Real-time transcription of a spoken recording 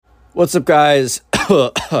What's up, guys?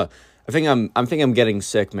 I think I'm getting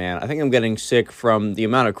sick, man. I think I'm getting sick from the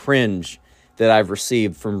amount of cringe that I've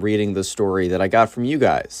received from reading the story that I got from you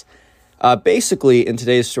guys. Basically, in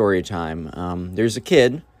today's story time, there's a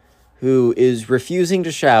kid who is refusing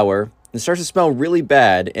to shower and starts to smell really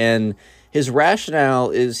bad, and his rationale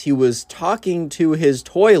is he was talking to his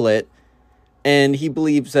toilet, and he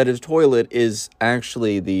believes that his toilet is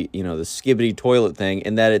actually the Skibidi toilet thing,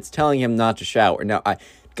 and that it's telling him not to shower. Now,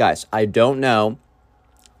 guys, I don't know.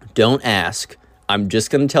 Don't ask. I'm just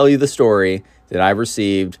going to tell you the story that I've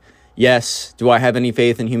received. Yes, do I have any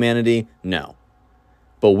faith in humanity? No.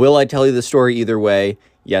 But will I tell you the story either way?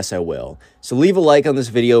 Yes, I will. So leave a like on this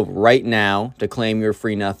video right now to claim your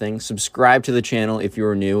free nothing. Subscribe to the channel if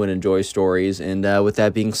you're new and enjoy stories. And with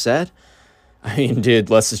that being said, dude,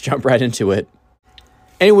 let's just jump right into it.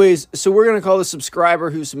 Anyways, so we're going to call the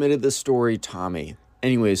subscriber who submitted this story Tommy.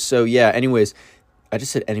 Anyways, I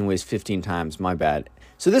just said anyways 15 times, my bad.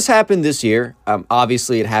 So this happened this year.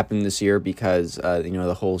 Obviously, it happened this year because,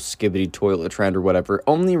 the whole Skibidi toilet trend or whatever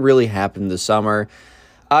only really happened this summer.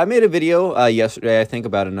 I made a video yesterday, I think,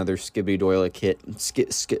 about another Skibidi toilet kit.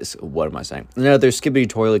 What am I saying? Another Skibidi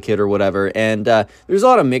toilet kit or whatever. And there's a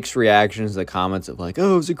lot of mixed reactions in the comments of like,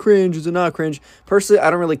 oh, is it cringe? Is it not cringe? Personally, I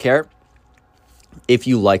don't really care if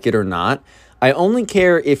you like it or not. I only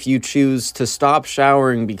care if you choose to stop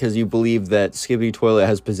showering because you believe that Skibidi Toilet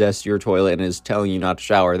has possessed your toilet and is telling you not to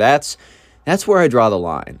shower. That's where I draw the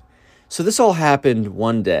line. So this all happened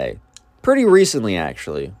one day, pretty recently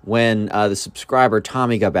actually, when the subscriber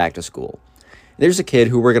Tommy got back to school. There's a kid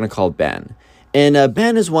who we're going to call Ben. And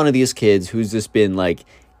Ben is one of these kids who's just been like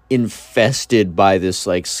infested by this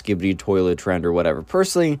like Skibidi Toilet trend or whatever.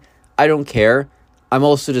 Personally, I don't care. I'm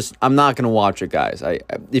not going to watch it, guys.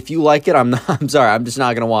 If you like it, I'm sorry, I'm just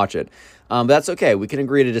not going to watch it. That's okay. We can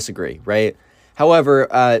agree to disagree, right? However,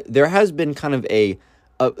 there has been kind of a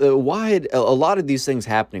lot of these things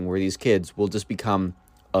happening where these kids will just become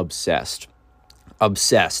obsessed.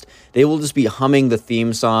 They will just be humming the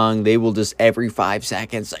theme song. They will just every 5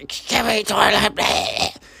 seconds, like, Skibidi Toilet,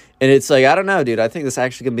 blah. And it's like, I don't know, dude. I think this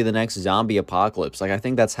actually going to be the next zombie apocalypse. Like, I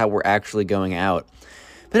think that's how we're actually going out.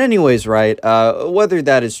 But anyways, right, whether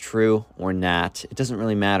that is true or not, it doesn't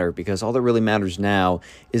really matter because all that really matters now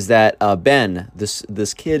is that Ben,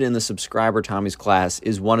 this kid in the subscriber Tommy's class,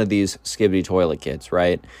 is one of these Skibidi toilet kids,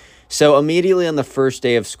 right? So immediately on the first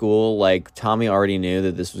day of school, like, Tommy already knew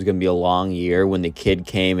that this was going to be a long year when the kid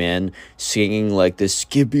came in singing, like, this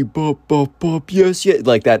Skibidi bop, bop, bop, yes,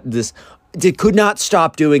 like that, they could not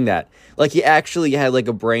stop doing that. Like, he actually had, like,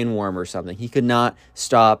 a brain worm or something. He could not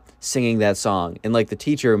stop singing that song. And, like, the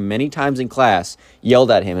teacher, many times in class,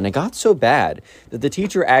 yelled at him. And it got so bad that the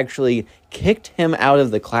teacher actually kicked him out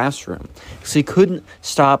of the classroom. So he couldn't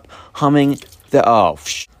stop humming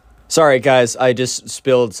Sorry, guys. I just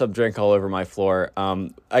spilled some drink all over my floor.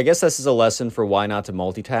 I guess this is a lesson for why not to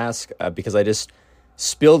multitask. Because I just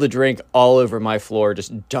spilled a drink all over my floor,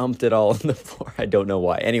 just dumped it all on the floor. I don't know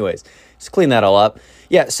why. Anyways, let's clean that all up.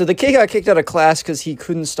 Yeah, so the kid got kicked out of class because he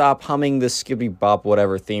couldn't stop humming the Skibidi Bop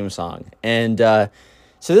whatever theme song. And so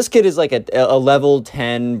this kid is like a level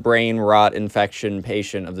 10 brain rot infection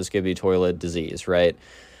patient of the Skibidi toilet disease, right?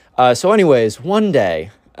 So anyways, one day,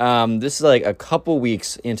 this is like a couple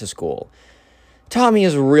weeks into school, Tommy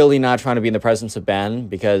is really not trying to be in the presence of Ben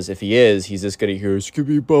because if he is, he's just going to hear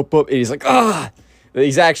Skibidi Bop Bop, and he's like, ah!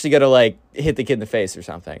 He's actually going to, like, hit the kid in the face or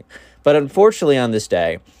something. But unfortunately on this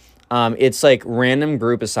day, it's, like, random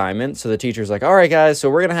group assignment. So the teacher's like, all right, guys, so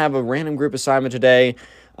we're going to have a random group assignment today.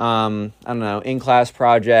 I don't know, in-class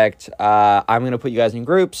project. I'm going to put you guys in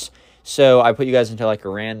groups. So I put you guys into, like, a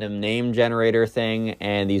random name generator thing,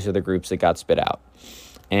 and these are the groups that got spit out.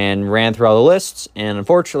 And ran through all the lists, and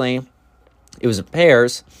unfortunately, it was in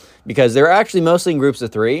pairs because they were actually mostly in groups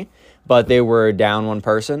of 3. But they were down one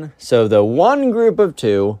person. So the one group of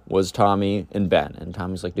 2 was Tommy and Ben. And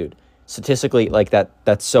Tommy's like, dude, statistically, like,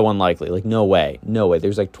 that's so unlikely. Like, no way.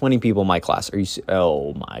 There's like 20 people in my class.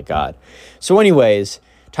 Oh my God. So anyways,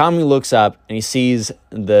 Tommy looks up and he sees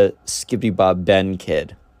the Skibidi Bob Ben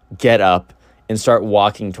kid get up and start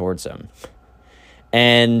walking towards him.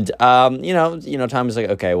 And, Tommy's like,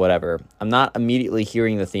 okay, whatever. I'm not immediately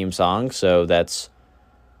hearing the theme song, so that's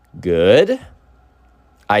good.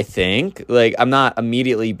 I think. Like, I'm not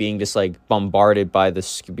immediately being just, like, bombarded by the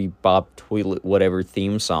Skibidi Bop toilet whatever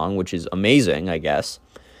theme song, which is amazing, I guess.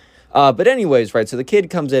 But anyways, right, so the kid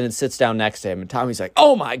comes in and sits down next to him, and Tommy's like,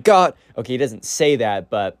 oh my God! Okay, he doesn't say that,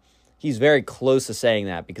 but he's very close to saying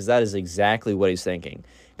that, because that is exactly what he's thinking.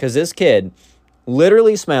 Because this kid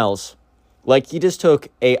literally smells Like he just took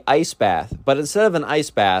a ice bath, but instead of an ice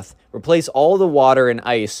bath, replace all the water and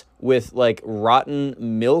ice with like rotten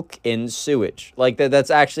milk and sewage. Like that's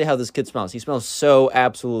actually how this kid smells. He smells so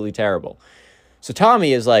absolutely terrible. So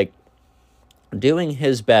Tommy is like doing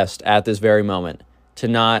his best at this very moment to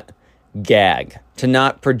not gag, to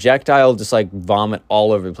not projectile just like vomit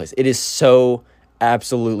all over the place. It is so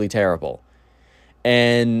absolutely terrible.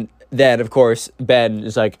 And then, of course, Ben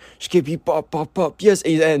is like, Skippy, pop, pop, pop, yes.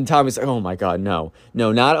 And Tommy's like, oh my God, no.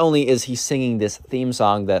 No, not only is he singing this theme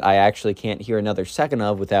song that I actually can't hear another second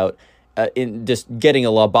of without just getting a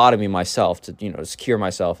lobotomy myself to, just cure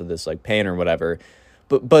myself of this like pain or whatever.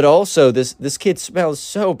 But also this kid smells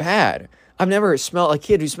so bad. I've never smelled a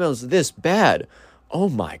kid who smells this bad. Oh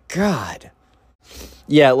my God.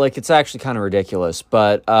 Yeah, like it's actually kind of ridiculous,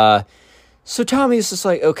 but so Tommy's just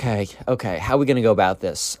like, okay, how are we gonna go about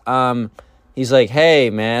this? He's like, hey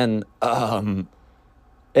man, and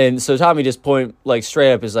so Tommy just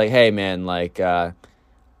straight up is like, hey man, like,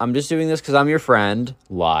 I'm just doing this because I'm your friend,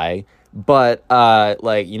 lie, but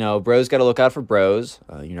bro's gotta look out for bros.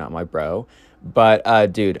 You're not my bro,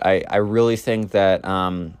 but dude, I really think that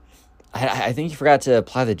I think you forgot to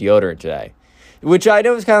apply the deodorant today, which I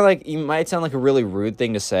know is kind of like, you might sound like a really rude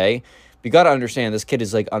thing to say. But you got to understand, this kid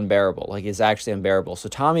is, like, unbearable. Like, it's actually unbearable. So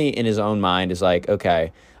Tommy, in his own mind, is like,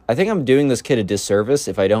 okay, I think I'm doing this kid a disservice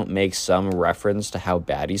if I don't make some reference to how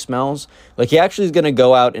bad he smells. Like, he actually is going to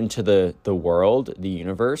go out into the world, the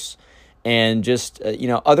universe, and just,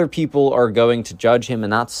 other people are going to judge him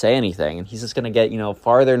and not say anything. And he's just going to get,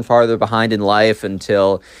 farther and farther behind in life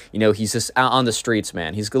until, he's just out on the streets,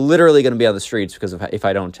 man. He's literally going to be on the streets because if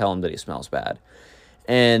I don't tell him that he smells bad.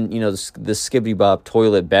 And, the Skibidi Bop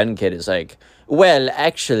toilet Ben kid is like, well,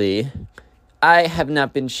 actually, I have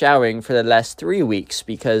not been showering for the last 3 weeks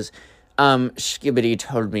because, Skibidi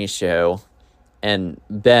told me so. And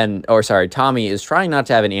Tommy is trying not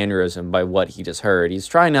to have an aneurysm by what he just heard. He's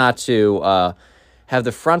trying not to, have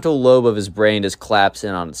the frontal lobe of his brain just collapse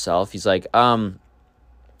in on itself. He's like,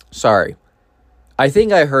 sorry, I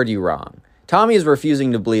think I heard you wrong. Tommy is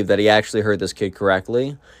refusing to believe that he actually heard this kid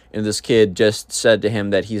correctly. And this kid just said to him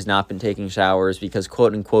that he's not been taking showers because,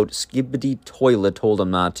 quote-unquote, Skibidi Toilet told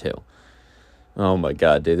him not to. Oh, my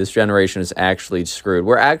God, dude. This generation is actually screwed.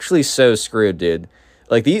 We're actually so screwed, dude.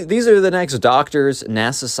 Like, these are the next doctors,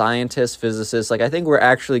 NASA scientists, physicists. Like, I think we're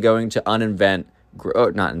actually going to I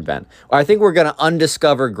think we're going to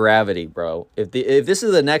undiscover gravity, bro. If this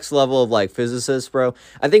is the next level of, like, physicists, bro,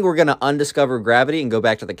 I think we're going to undiscover gravity and go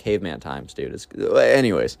back to the caveman times, dude.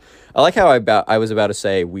 Anyways, I like how I was about to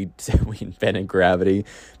say we invented gravity.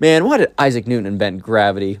 Man, why did Isaac Newton invent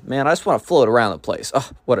gravity? Man, I just want to float around the place. Oh,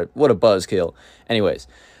 what a buzzkill. Anyways,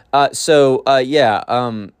 this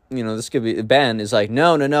could be, Ben is like,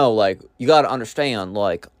 no, like, you got to understand,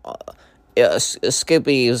 like,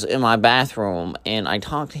 Skippy is in my bathroom, and I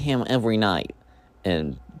talk to him every night.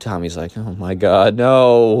 And Tommy's like, oh my God,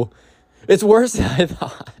 no. It's worse than I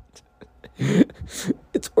thought.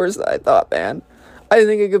 It's worse than I thought, man. I didn't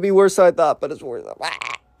think it could be worse than I thought, but it's worse.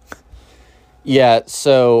 Yeah,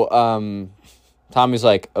 so, Tommy's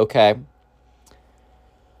like, okay.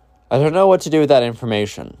 I don't know what to do with that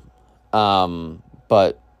information.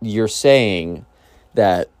 But you're saying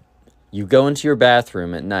that you go into your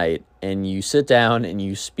bathroom at night and you sit down and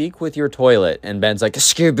you speak with your toilet, and Ben's like,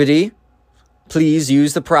 Skibidi, please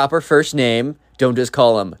use the proper first name. Don't just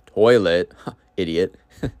call him Toilet. Idiot.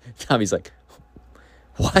 Tommy's like,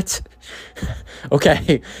 what?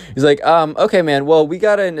 Okay. He's like, okay, man, well, we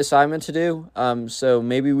got an assignment to do, so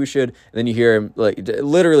maybe we should, and then you hear him, like,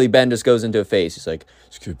 literally, Ben just goes into a phase. He's like,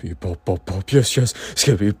 Skippy, bop, bop, bop, yes,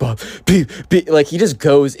 Skippy, bop, beep, beep, like, he just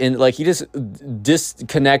goes in, like, he just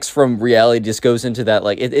disconnects from reality, just goes into that,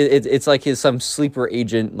 like, it's like some sleeper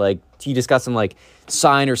agent, like, he just got some, like,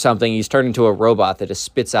 sign or something, he's turned into a robot that just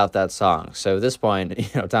spits out that song. So at this point,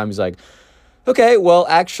 Tommy's like, okay, well,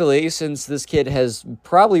 actually, since this kid has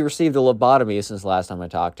probably received a lobotomy since the last time I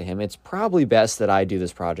talked to him, it's probably best that I do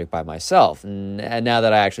this project by myself. And now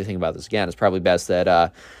that I actually think about this again, it's probably best that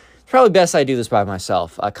I do this by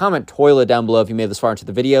myself. Comment toilet down below if you made this far into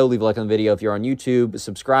the video. Leave a like on the video if you're on YouTube.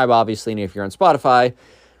 Subscribe, obviously, and if you're on Spotify,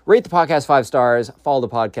 rate the podcast 5 stars, follow the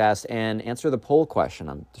podcast, and answer the poll question.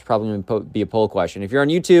 There's probably going to be a poll question. If you're on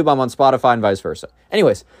YouTube, I'm on Spotify, and vice versa.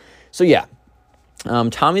 Anyways, so yeah.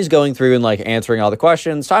 Tommy's going through and, like, answering all the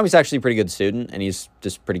questions. Tommy's actually a pretty good student, and he's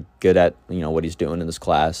just pretty good at, what he's doing in this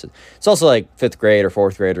class. It's also, like, 5th grade or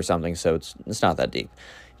 4th grade or something, so it's not that deep.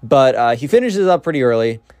 But he finishes up pretty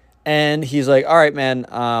early, and he's like, all right, man,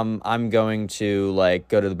 I'm going to, like,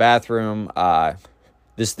 go to the bathroom.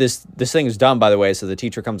 This thing is done, by the way, so the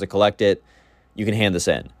teacher comes to collect it. You can hand this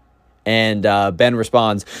in. And Ben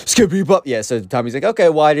responds, Skibidi bop. Yeah, so Tommy's like, okay,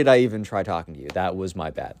 why did I even try talking to you? That was my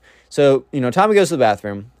bad. So, Tommy goes to the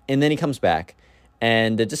bathroom, and then he comes back,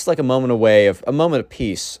 and just like a moment of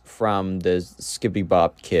peace from the Skibidi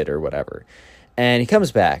Bop kid or whatever. And he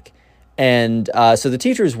comes back, and so the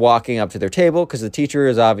teacher is walking up to their table, because the teacher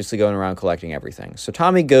is obviously going around collecting everything. So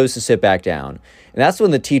Tommy goes to sit back down, and that's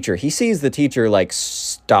when he sees the teacher, like,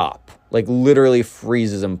 stop, like, literally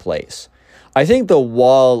freezes in place. I think the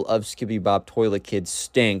wall of Skibidi Bop toilet kid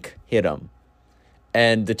stink hit him.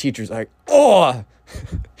 And the teacher's like, oh!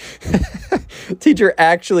 Teacher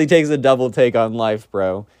actually takes a double take on life,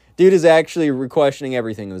 bro. Dude is actually questioning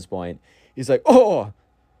everything at this point. He's like, yeah,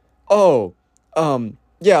 I'll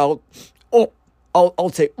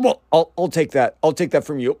take that. I'll take that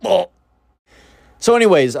from you. So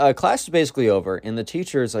anyways, class is basically over, and the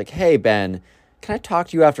teacher is like, hey, Ben, can I talk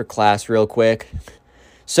to you after class real quick?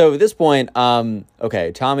 So at this point,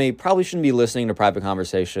 okay, Tommy probably shouldn't be listening to private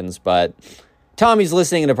conversations, but Tommy's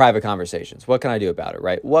listening to private conversations. What can I do about it,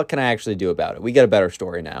 right? What can I actually do about it? We get a better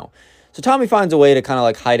story now. So Tommy finds a way to kind of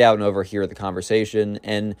like hide out and overhear the conversation,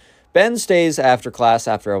 and Ben stays after class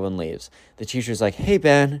after everyone leaves. The teacher's like, hey,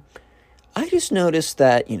 Ben, I just noticed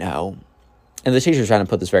that, and the teacher's trying to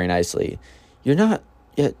put this very nicely, you're not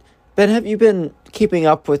yet, Ben, have you been keeping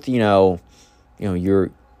up with, your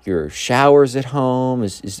showers at home?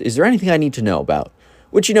 Is there anything I need to know about?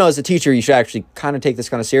 Which, as a teacher, you should actually kind of take this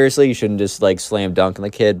kind of seriously. You shouldn't just, like, slam dunk on the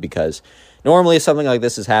kid, because normally if something like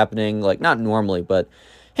this is happening, like, not normally, but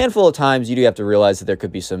a handful of times you do have to realize that there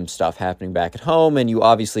could be some stuff happening back at home, and you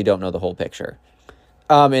obviously don't know the whole picture.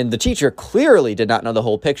 And the teacher clearly did not know the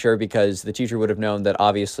whole picture, because the teacher would have known that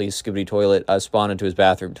obviously Skibidi Toilet spawned into his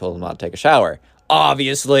bathroom, told him not to take a shower.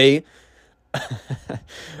 Obviously.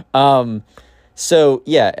 So,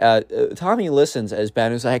 yeah, Tommy listens as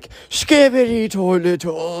Ben is like, Skibidi Toilet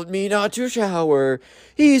told me not to shower.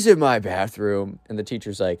 He's in my bathroom. And the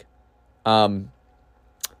teacher's like, yeah,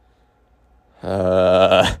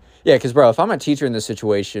 because, bro, if I'm a teacher in this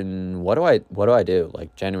situation, what do I do?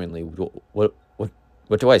 Like, genuinely, what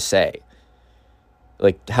do I say?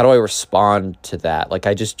 Like, how do I respond to that? Like,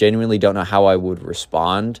 I just genuinely don't know how I would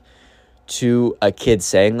respond to a kid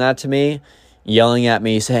saying that to me. Yelling at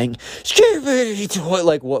me, saying, Skibidi Toilet,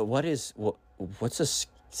 like, what's a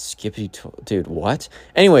Skibidi Toilet, dude, what?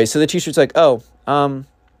 Anyway, so the teacher's like,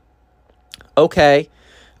 okay,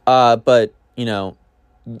 but,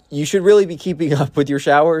 you should really be keeping up with your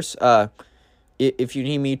showers. If you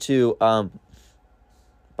need me to,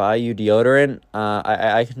 buy you deodorant,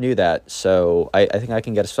 I can do that, so I think I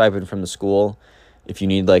can get a stipend from the school if you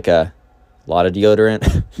need, like, a lot of deodorant.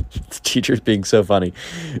 The teacher's being so funny.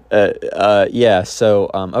 Yeah, so,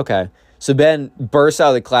 okay. So Ben bursts out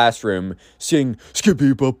of the classroom singing,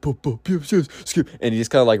 Skibidi bop, bop, bop, skip, and he just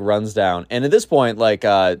kind of, like, runs down. And at this point, like,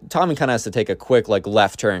 Tommy kind of has to take a quick, like,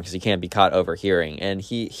 left turn because he can't be caught overhearing. And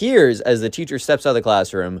he hears as the teacher steps out of the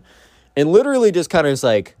classroom and literally just kind of is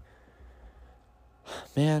like,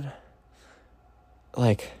 man,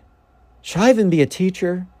 like, should I even be a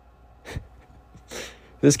teacher?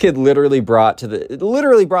 This kid literally brought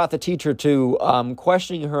the teacher to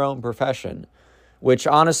questioning her own profession, which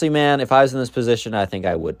honestly, man, if I was in this position, I think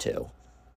I would too.